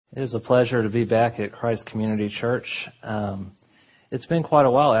It is a pleasure to be back at Christ Community Church. It's been quite a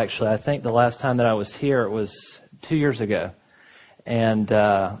while, actually. I think the last time that I was here, it was 2 years ago. And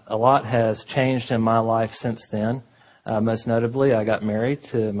a lot has changed in my life since then. Most notably, I got married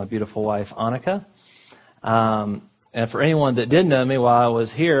to my beautiful wife, Annika. And for anyone that didn't know me while I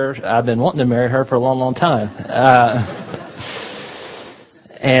was here, I've been wanting to marry her for a long, long time.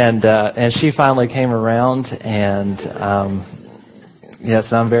 And she finally came around, and yes,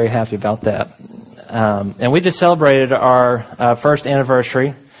 I'm very happy about that. And we just celebrated our first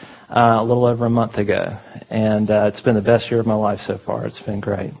anniversary a little over a month ago. And it's been the best year of my life so far. It's been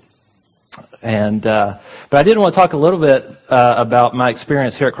great. And but I did want to talk a little bit about my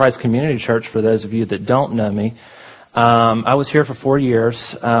experience here at Christ Community Church for those of you that don't know me. I was here for 4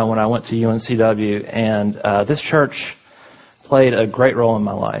 years when I went to UNCW, and this church played a great role in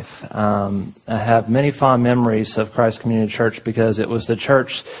my life. I have many fond memories of Christ Community Church because it was the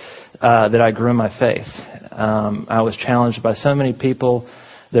church that I grew in my faith. I was challenged by so many people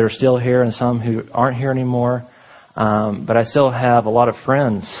that are still here and some who aren't here anymore. But I still have a lot of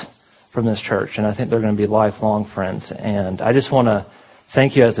friends from this church, and I think they're going to be lifelong friends. And I just want to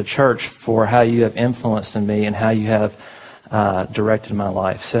thank you as a church for how you have influenced in me and how you have directed my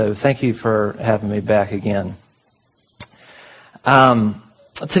life. So thank you for having me back again.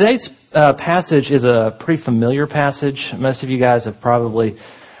 Today's passage is a pretty familiar passage. Most of you guys have probably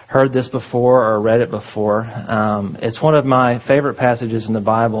heard this before or read it before. It's one of my favorite passages in the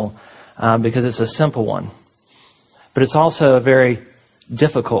Bible because it's a simple one. But it's also a very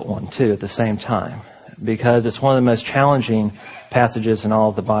difficult one, too, at the same time, because it's one of the most challenging passages in all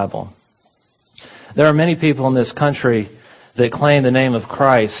of the Bible. There are many people in this country that claim the name of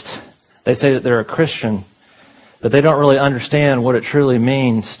Christ. They say that they're a Christian, but they don't really understand what it truly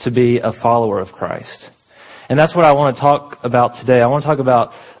means to be a follower of Christ. And that's what I want to talk about today. I want to talk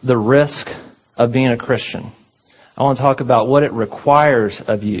about the risk of being a Christian. I want to talk about what it requires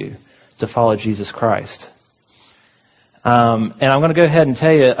of you to follow Jesus Christ. And I'm going to go ahead and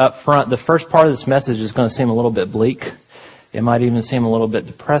tell you up front, the first part of this message is going to seem a little bit bleak. It might even seem a little bit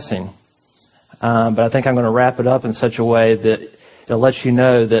depressing. But I think I'm going to wrap it up in such a way that it'll let you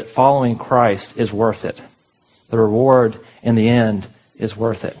know that following Christ is worth it. The reward in the end is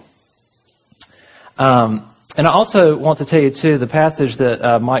worth it. And I also want to tell you, too, the passage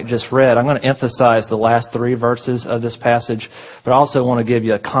that Mike just read, I'm going to emphasize the last 3 verses of this passage, but I also want to give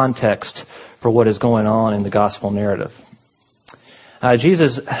you a context for what is going on in the gospel narrative.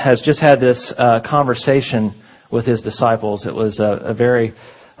 Jesus has just had this conversation with his disciples. It was a very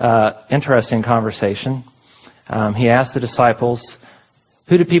interesting conversation. He asked the disciples,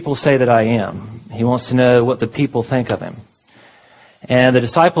 "Who do people say that I am?" He wants to know what the people think of him. And the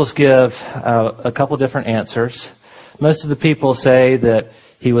disciples give a couple different answers. Most of the people say that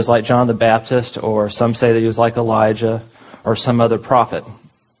he was like John the Baptist, or some say that he was like Elijah or some other prophet.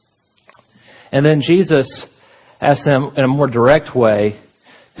 And then Jesus asks them in a more direct way,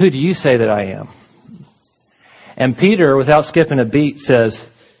 "Who do you say that I am?" And Peter, without skipping a beat, says,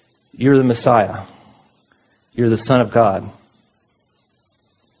 "You're the Messiah. You're the Son of God."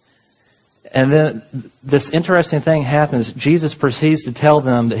 And then this interesting thing happens. Jesus proceeds to tell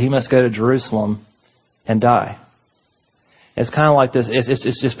them that he must go to Jerusalem and die. It's kind of like this.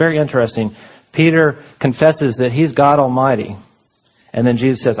 It's just very interesting. Peter confesses that he's God Almighty. And then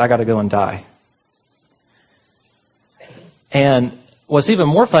Jesus says, "I got to go and die." And what's even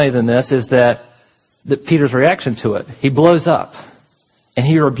more funny than this is that Peter's reaction to it. He blows up. And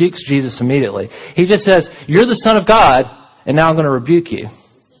he rebukes Jesus immediately. He just says, "You're the Son of God, and now I'm going to rebuke you."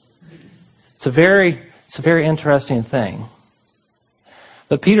 It's a very interesting thing.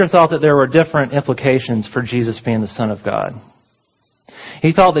 But Peter thought that there were different implications for Jesus being the Son of God.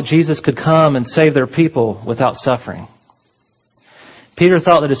 He thought that Jesus could come and save their people without suffering. Peter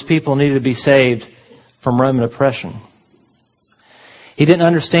thought that his people needed to be saved from Roman oppression. He didn't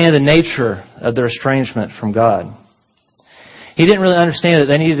understand the nature of their estrangement from God. He didn't really understand that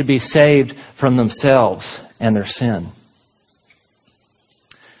they needed to be saved from themselves and their sin.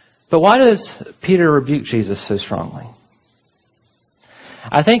 But why does Peter rebuke Jesus so strongly?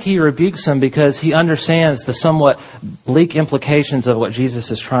 I think he rebukes him because he understands the somewhat bleak implications of what Jesus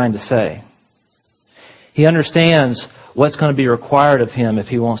is trying to say. He understands what's going to be required of him if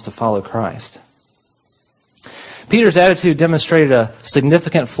he wants to follow Christ. Peter's attitude demonstrated a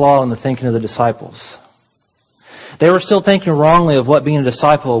significant flaw in the thinking of the disciples. They were still thinking wrongly of what being a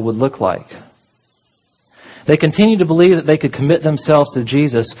disciple would look like. They continued to believe that they could commit themselves to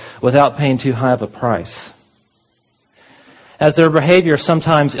Jesus without paying too high of a price. As their behavior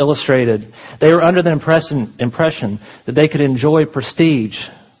sometimes illustrated, they were under the impression that they could enjoy prestige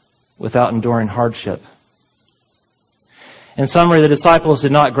without enduring hardship. In summary, the disciples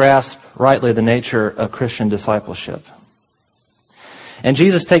did not grasp rightly the nature of Christian discipleship. And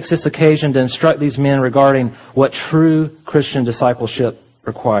Jesus takes this occasion to instruct these men regarding what true Christian discipleship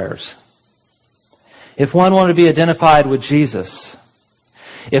requires. If one wanted to be identified with Jesus,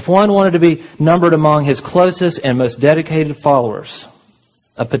 if one wanted to be numbered among his closest and most dedicated followers,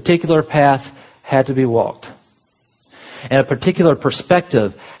 a particular path had to be walked. And a particular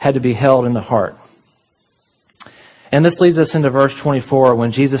perspective had to be held in the heart. And this leads us into verse 24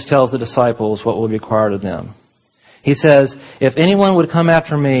 when Jesus tells the disciples what will be required of them. He says, if anyone would come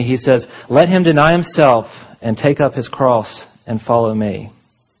after me, he says, let him deny himself and take up his cross and follow me.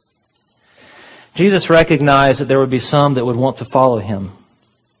 Jesus recognized that there would be some that would want to follow him.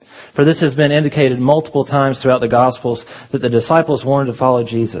 For this has been indicated multiple times throughout the Gospels that the disciples wanted to follow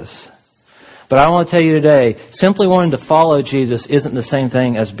Jesus. But I want to tell you today, simply wanting to follow Jesus isn't the same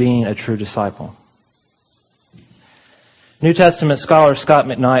thing as being a true disciple. New Testament scholar Scott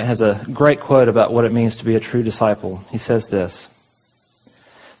McKnight has a great quote about what it means to be a true disciple. He says this: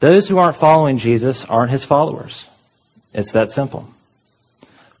 those who aren't following Jesus aren't his followers. It's that simple.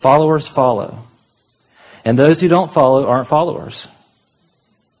 Followers follow. And those who don't follow aren't followers.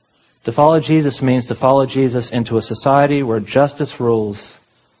 To follow Jesus means to follow Jesus into a society where justice rules,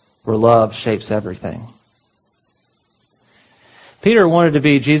 where love shapes everything. Peter wanted to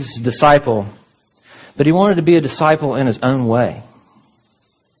be Jesus' disciple, but he wanted to be a disciple in his own way.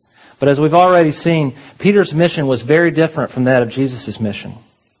 But as we've already seen, Peter's mission was very different from that of Jesus' mission.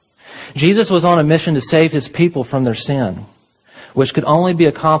 Jesus was on a mission to save his people from their sin, which could only be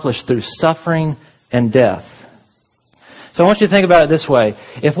accomplished through suffering and death. So I want you to think about it this way.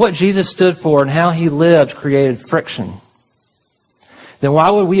 If what Jesus stood for and how he lived created friction, then why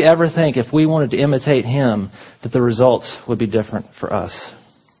would we ever think, if we wanted to imitate him, that the results would be different for us?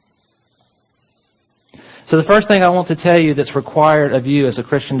 So the first thing I want to tell you that's required of you as a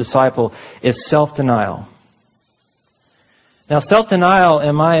Christian disciple is self-denial. Now, self-denial,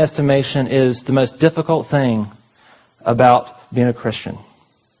 in my estimation, is the most difficult thing about being a Christian,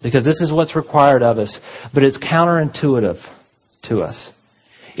 because this is what's required of us, but it's counterintuitive to us.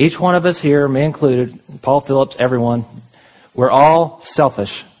 Each one of us here, me included, Paul Phillips, everyone, we're all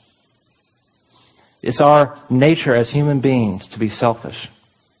selfish. It's our nature as human beings to be selfish.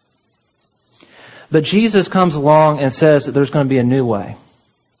 But Jesus comes along and says that there's going to be a new way.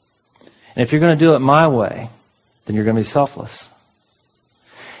 And if you're going to do it my way, then you're going to be selfless.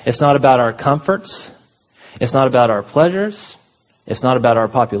 It's not about our comforts. It's not about our pleasures. It's not about our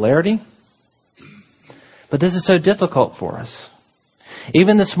popularity. But this is so difficult for us.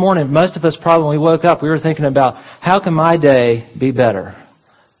 Even this morning, most of us probably, when we woke up, we were thinking about, how can my day be better?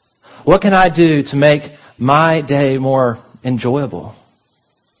 What can I do to make my day more enjoyable?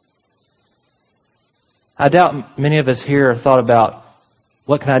 I doubt many of us here thought about,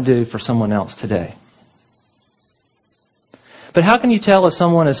 what can I do for someone else today? But how can you tell if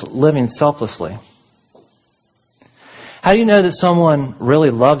someone is living selflessly? How do you know that someone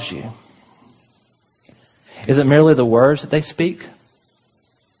really loves you? Is it merely the words that they speak?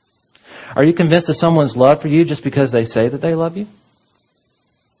 Are you convinced of someone's love for you just because they say that they love you?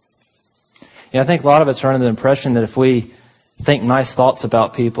 I think a lot of us are under the impression that if we think nice thoughts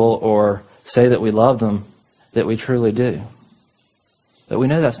about people or say that we love them, that we truly do. But we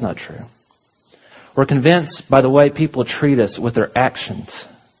know that's not true. We're convinced by the way people treat us with their actions.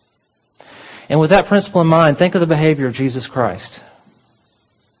 And with that principle in mind, think of the behavior of Jesus Christ.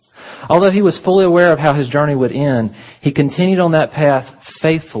 Although he was fully aware of how his journey would end, he continued on that path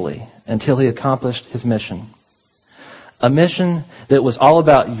faithfully until he accomplished his mission. A mission that was all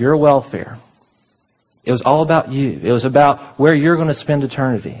about your welfare. It was all about you. It was about where you're going to spend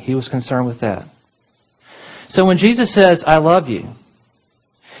eternity. He was concerned with that. So when Jesus says, I love you,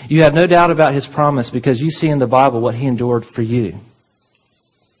 you have no doubt about his promise because you see in the Bible what he endured for you.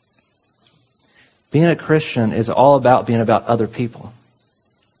 Being a Christian is all about being about other people.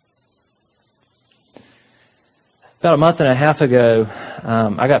 About a month and a half ago,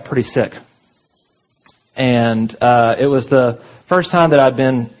 I got pretty sick. And it was the first time that I'd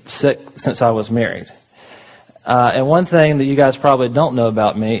been sick since I was married. And one thing that you guys probably don't know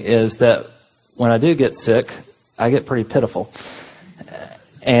about me is that when I do get sick, I get pretty pitiful.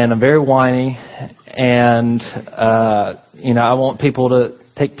 And I'm very whiny. And, I want people to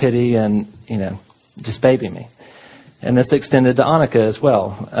take pity and, just baby me. And this extended to Annika as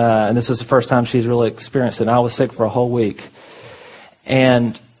well. And this was the first time she's really experienced it. And I was sick for a whole week.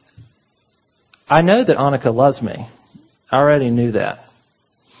 And I know that Annika loves me. I already knew that.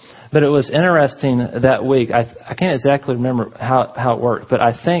 But it was interesting that week. I can't exactly remember how it worked, but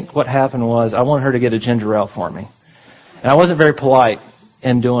I think what happened was I wanted her to get a ginger ale for me. And I wasn't very polite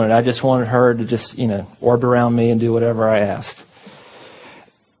in doing it. I just wanted her to just, orb around me and do whatever I asked.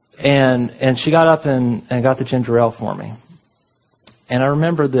 And she got up and got the ginger ale for me. And I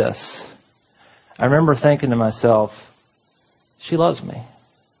remember this. I remember thinking to myself, she loves me.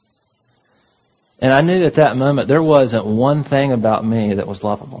 And I knew at that moment there wasn't one thing about me that was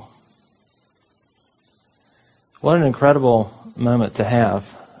lovable. What an incredible moment to have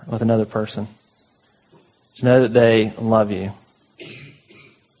with another person. To know that they love you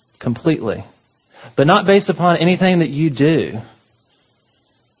completely. But not based upon anything that you do.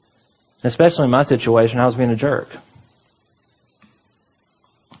 Especially in my situation, I was being a jerk.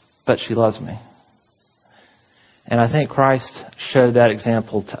 But she loves me. And I think Christ showed that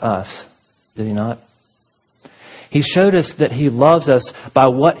example to us. Did he not? He showed us that he loves us by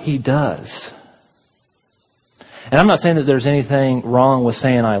what he does. And I'm not saying that there's anything wrong with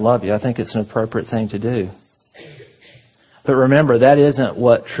saying I love you. I think it's an appropriate thing to do. But remember, that isn't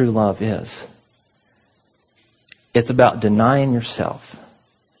what true love is. It's about denying yourself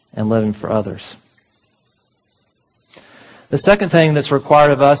and living for others. The second thing that's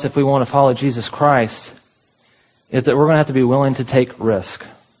required of us if we want to follow Jesus Christ is that we're going to have to be willing to take risk.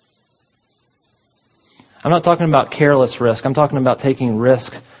 I'm not talking about careless risk. I'm talking about taking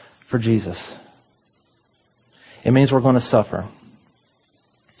risk for Jesus. It means we're going to suffer.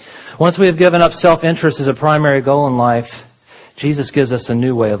 Once we have given up self-interest as a primary goal in life, Jesus gives us a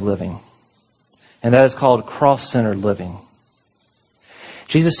new way of living. And that is called cross-centered living.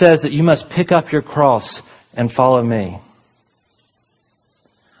 Jesus says that you must pick up your cross and follow me.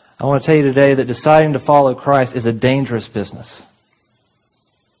 I want to tell you today that deciding to follow Christ is a dangerous business.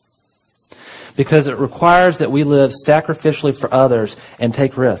 Because it requires that we live sacrificially for others and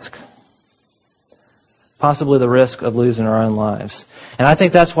take risk. Possibly the risk of losing our own lives. And I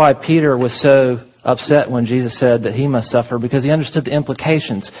think that's why Peter was so upset when Jesus said that he must suffer, because he understood the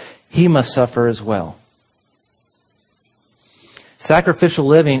implications. He must suffer as well. Sacrificial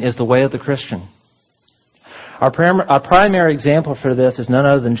living is the way of the Christian. Our primary example for this is none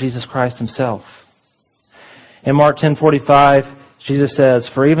other than Jesus Christ himself. In Mark 10:45, Jesus says,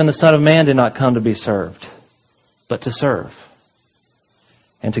 "For even the Son of Man did not come to be served, but to serve,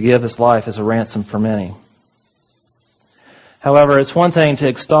 and to give his life as a ransom for many." However, it's one thing to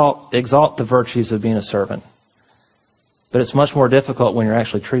exalt the virtues of being a servant, but it's much more difficult when you're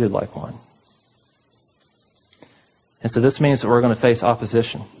actually treated like one. And so this means that we're going to face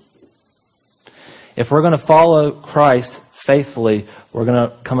opposition. If we're going to follow Christ faithfully, we're going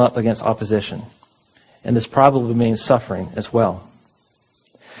to come up against opposition. And this probably means suffering as well.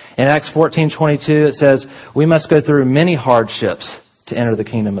 In Acts 14:22, it says, "We must go through many hardships to enter the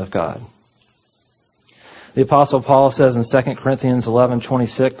kingdom of God." The Apostle Paul says in 2 Corinthians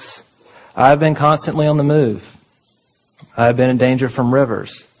 11:26, "I have been constantly on the move. I have been in danger from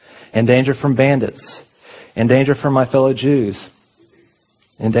rivers, in danger from bandits, in danger from my fellow Jews,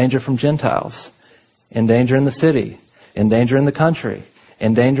 in danger from Gentiles, in danger in the city, in danger in the country,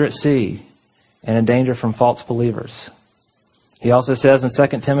 in danger at sea, and in danger from false believers." He also says in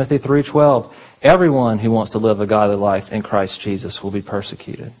 2 Timothy 3:12, "Everyone who wants to live a godly life in Christ Jesus will be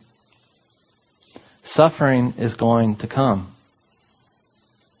persecuted." Suffering is going to come.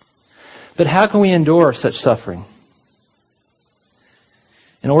 But how can we endure such suffering?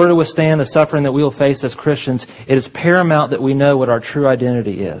 In order to withstand the suffering that we will face as Christians, it is paramount that we know what our true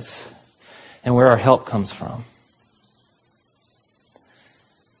identity is and where our help comes from.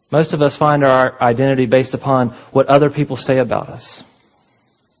 Most of us find our identity based upon what other people say about us.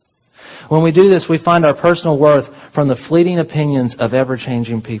 When we do this, we find our personal worth from the fleeting opinions of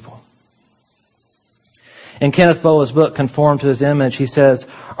ever-changing people. In Kenneth Boa's book, Conform to His Image, he says,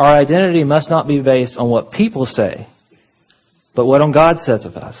 "Our identity must not be based on what people say, but what God says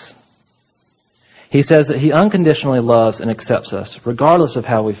of us." He says that He unconditionally loves and accepts us, regardless of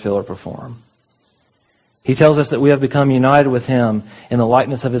how we feel or perform. He tells us that we have become united with Him in the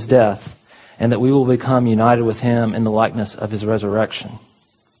likeness of His death, and that we will become united with Him in the likeness of His resurrection.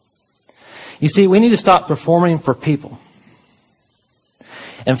 You see, we need to stop performing for people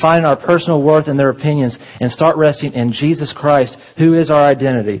and find our personal worth in their opinions and start resting in Jesus Christ, who is our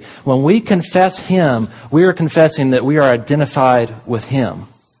identity. When we confess Him, we are confessing that we are identified with Him.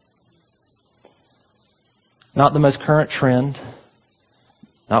 Not the most current trend,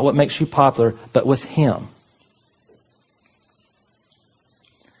 not what makes you popular, but with Him.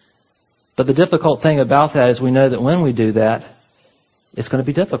 But the difficult thing about that is we know that when we do that, it's going to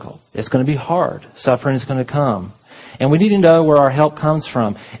be difficult. It's going to be hard. Suffering is going to come. And we need to know where our help comes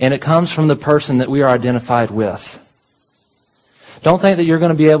from. And it comes from the person that we are identified with. Don't think that you're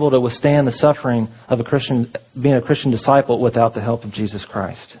going to be able to withstand the suffering of being a Christian disciple without the help of Jesus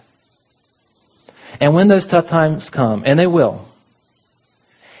Christ. And when those tough times come, and they will,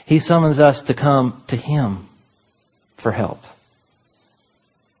 He summons us to come to Him for help.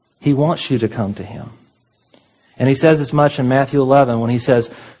 He wants you to come to Him. And He says as much in Matthew 11 when He says,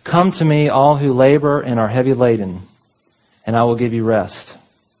 "Come to me, all who labor and are heavy laden, and I will give you rest.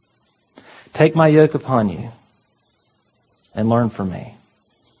 Take my yoke upon you and learn from me.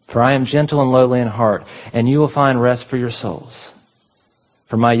 For I am gentle and lowly in heart, and you will find rest for your souls.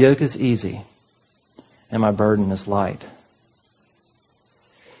 For my yoke is easy and my burden is light."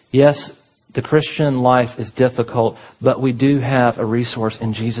 Yes, the Christian life is difficult, but we do have a resource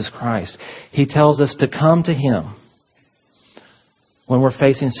in Jesus Christ. He tells us to come to Him when we're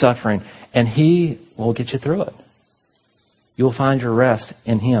facing suffering, and He will get you through it. You'll find your rest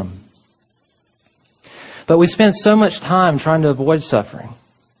in Him. But we spend so much time trying to avoid suffering.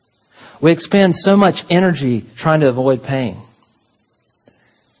 We expend so much energy trying to avoid pain.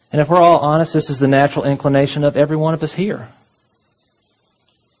 And if we're all honest, this is the natural inclination of every one of us here.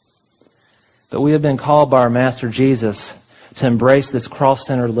 But we have been called by our Master Jesus to embrace this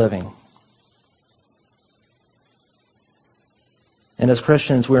cross-centered living. And as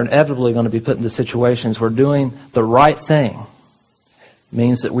Christians, we're inevitably going to be put into situations where doing the right thing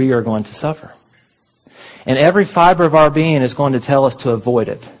means that we are going to suffer. And every fiber of our being is going to tell us to avoid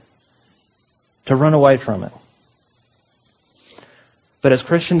it, to run away from it. But as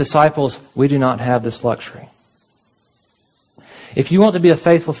Christian disciples, we do not have this luxury. If you want to be a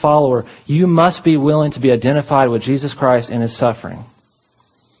faithful follower, you must be willing to be identified with Jesus Christ in His suffering,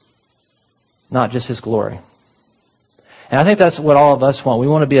 not just His glory. And I think that's what all of us want. We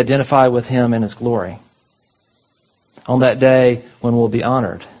want to be identified with Him in His glory on that day when we'll be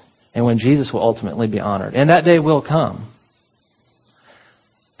honored and when Jesus will ultimately be honored. And that day will come.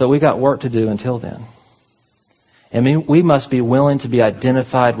 But we got work to do until then. And we must be willing to be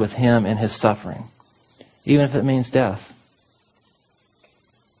identified with Him in His suffering, even if it means death.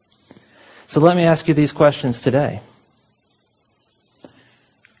 So let me ask you these questions today.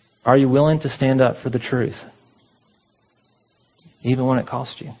 Are you willing to stand up for the truth, even when it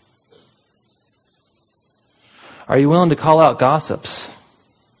costs you? Are you willing to call out gossips,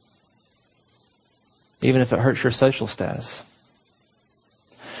 even if it hurts your social status?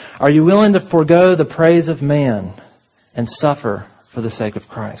 Are you willing to forego the praise of man and suffer for the sake of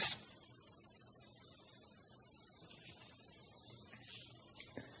Christ?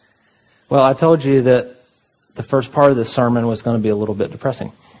 Well, I told you that the first part of this sermon was going to be a little bit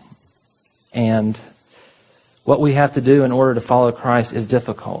depressing. And what we have to do in order to follow Christ is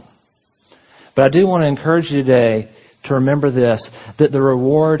difficult. But I do want to encourage you today to remember this, that the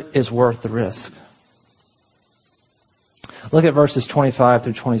reward is worth the risk. Look at verses 25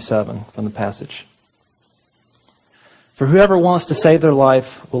 through 27 from the passage. "For whoever wants to save their life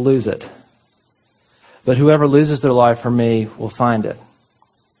will lose it. But whoever loses their life for me will find it.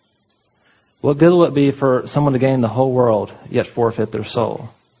 What good will it be for someone to gain the whole world, yet forfeit their soul?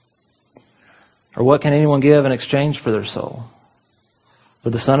 Or what can anyone give in exchange for their soul?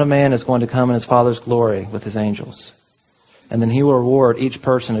 For the Son of Man is going to come in His Father's glory with His angels. And then He will reward each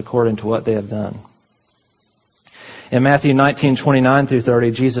person according to what they have done." In Matthew 19:29 through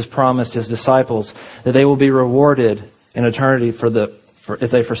 30, Jesus promised His disciples that they will be rewarded in eternity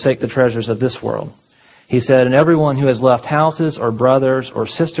if they forsake the treasures of this world. He said, "And everyone who has left houses or brothers or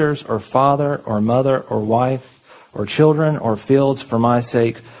sisters or father or mother or wife or children or fields for my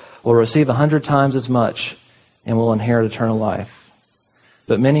sake will receive 100 times as much and will inherit eternal life.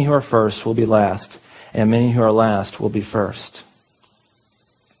 But many who are first will be last, and many who are last will be first."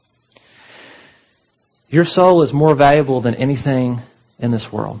 Your soul is more valuable than anything in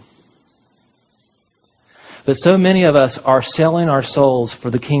this world. But so many of us are selling our souls for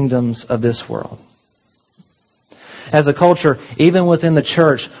the kingdoms of this world. As a culture, even within the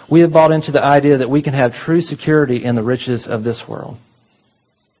church, we have bought into the idea that we can have true security in the riches of this world.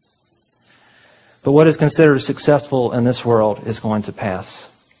 But what is considered successful in this world is going to pass.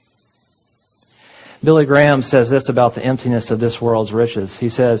 Billy Graham says this about the emptiness of this world's riches. He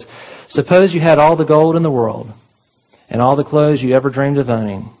says, "Suppose you had all the gold in the world and all the clothes you ever dreamed of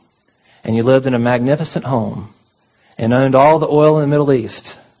owning, and you lived in a magnificent home and owned all the oil in the Middle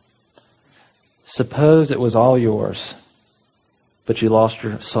East. Suppose it was all yours, but you lost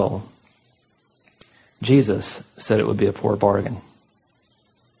your soul. Jesus said it would be a poor bargain."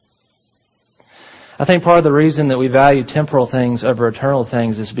 I think part of the reason that we value temporal things over eternal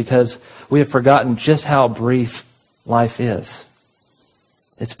things is because we have forgotten just how brief life is.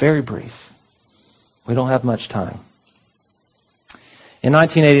 It's very brief. We don't have much time. In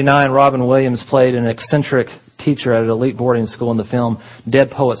 1989, Robin Williams played an eccentric teacher at an elite boarding school in the film Dead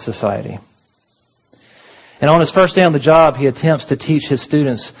Poets Society. And on his first day on the job, he attempts to teach his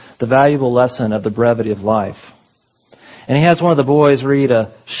students the valuable lesson of the brevity of life. And he has one of the boys read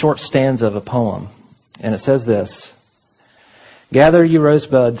a short stanza of a poem. And it says this: "Gather ye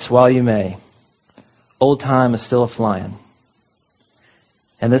rosebuds while you may. Old time is still a-flying.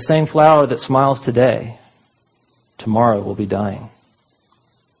 And this same flower that smiles today, tomorrow will be dying."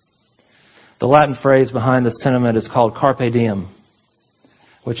 The Latin phrase behind the sentiment is called carpe diem,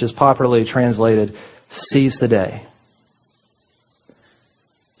 which is popularly translated, seize the day.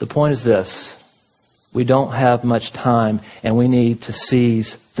 The point is this: we don't have much time, and we need to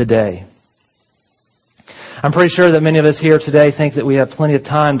seize the day. I'm pretty sure that many of us here today think that we have plenty of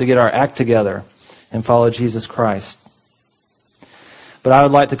time to get our act together and follow Jesus Christ. But I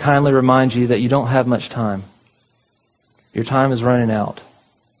would like to kindly remind you that you don't have much time. Your time is running out.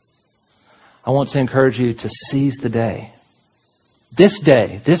 I want to encourage you to seize the day. This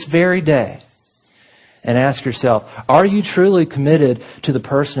very day. And ask yourself, are you truly committed to the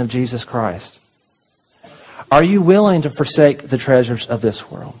person of Jesus Christ? Are you willing to forsake the treasures of this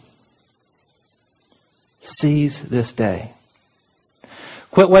world? Seize this day.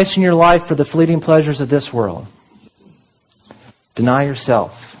 Quit wasting your life for the fleeting pleasures of this world. Deny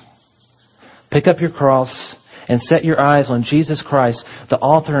yourself. Pick up your cross and set your eyes on Jesus Christ, the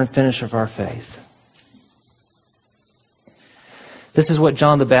author and finisher of our faith. This is what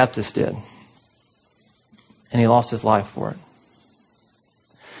John the Baptist did. And he lost his life for it.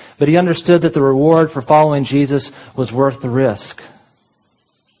 But he understood that the reward for following Jesus was worth the risk.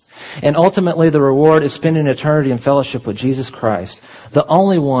 And ultimately, the reward is spending eternity in fellowship with Jesus Christ, the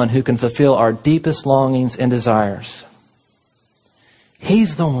only one who can fulfill our deepest longings and desires.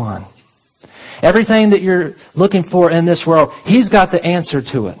 He's the one. Everything that you're looking for in this world, He's got the answer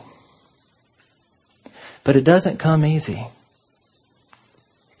to it. But it doesn't come easy.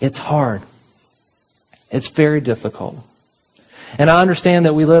 It's hard. It's very difficult. And I understand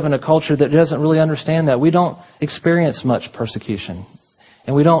that we live in a culture that doesn't really understand that. We don't experience much persecution.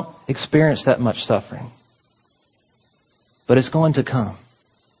 And we don't experience that much suffering. But it's going to come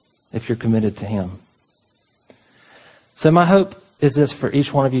if you're committed to Him. So my hope is this for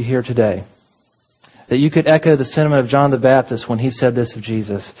each one of you here today: that you could echo the sentiment of John the Baptist when he said this of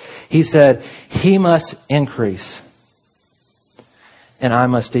Jesus. He said, "He must increase, and I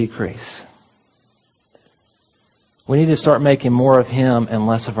must decrease." We need to start making more of Him and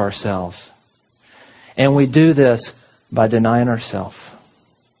less of ourselves. And we do this by denying ourselves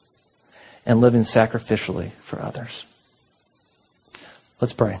and living sacrificially for others.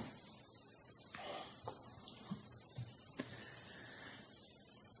 Let's pray.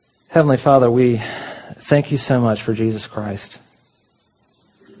 Heavenly Father, we thank You so much for Jesus Christ,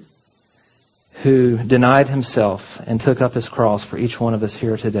 who denied Himself and took up His cross for each one of us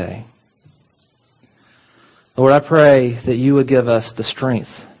here today. Lord, I pray that You would give us the strength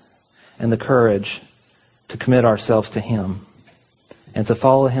and the courage to commit ourselves to Him and to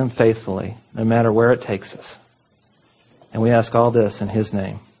follow Him faithfully, no matter where it takes us. And we ask all this in His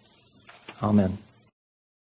name. Amen.